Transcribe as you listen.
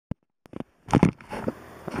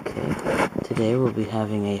Today we'll be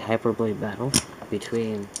having a hyperblade battle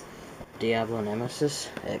between Diablo Nemesis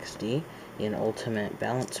XD in ultimate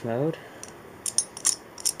balance mode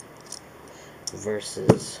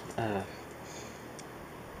versus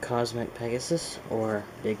Cosmic Pegasus or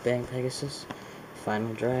Big Bang Pegasus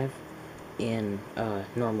Final Drive in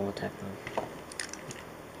normal attack mode.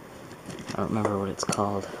 I don't remember what it's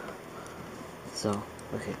called. So,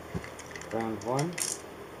 okay. Round one.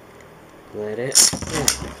 Let it go.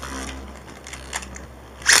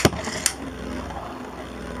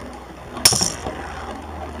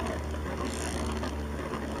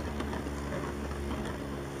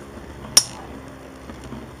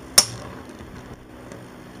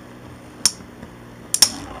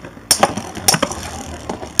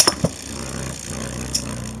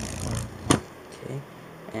 Okay,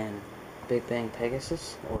 and Big Bang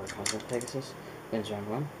Pegasus, or Cosmic Pegasus, wins round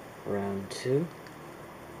one. Round two,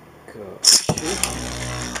 go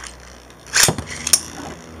shoot.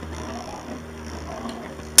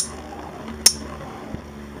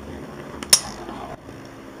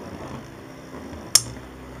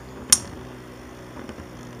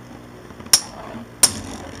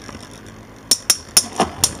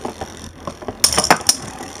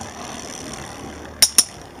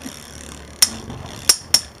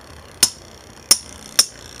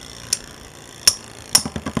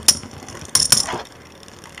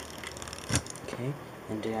 Okay,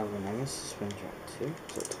 and Diablo Nemesis wins round two,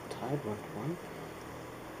 so it's tied 1-1.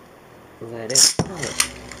 Let it go.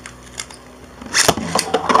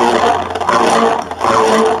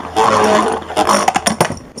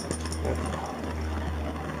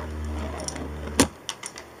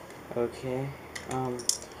 Okay, I'm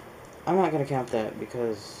not gonna count that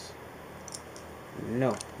because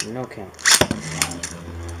no count.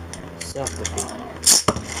 Self-defeat.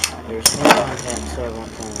 There's no contact, so I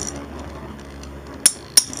won't count it.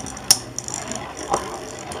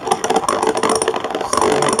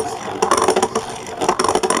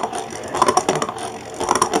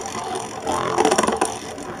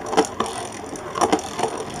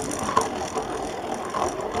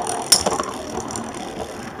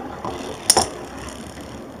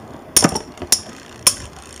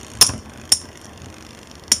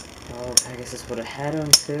 Oh, Pegasus would have had him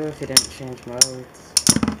too if he didn't change modes.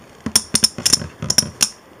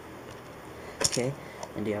 Okay,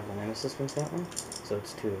 and Diablo Nemesis wins that one, so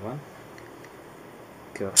it's 2-1.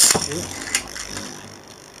 Go shoot.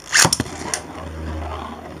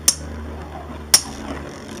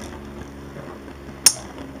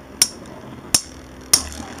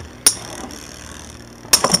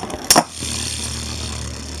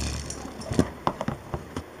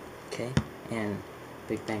 Okay, and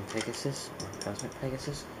Big Bang Pegasus, or Cosmic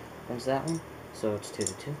Pegasus, wins that one, so it's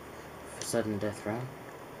 2-2. Sudden death round.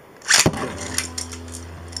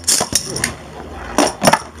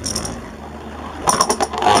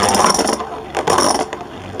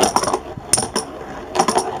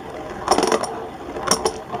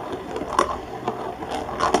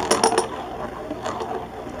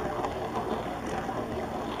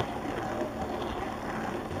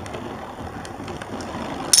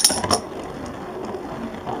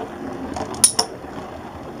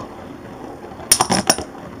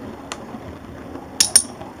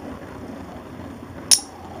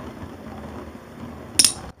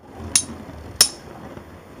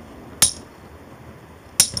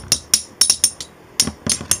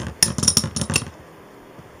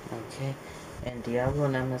 Okay, and Diablo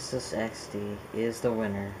Nemesis XD is the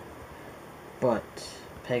winner, but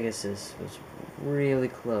Pegasus was really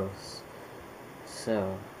close.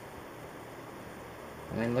 So,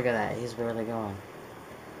 I mean, look at that, he's barely going.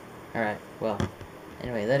 Alright, well,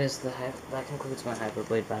 anyway, that concludes my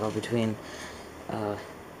Hyperblade battle between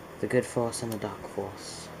the Good Force and the Dark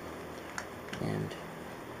Force. And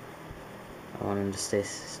I want him to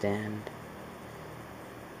stand.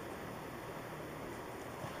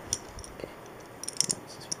 Okay.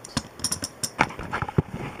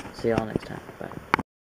 See y'all next time. Bye.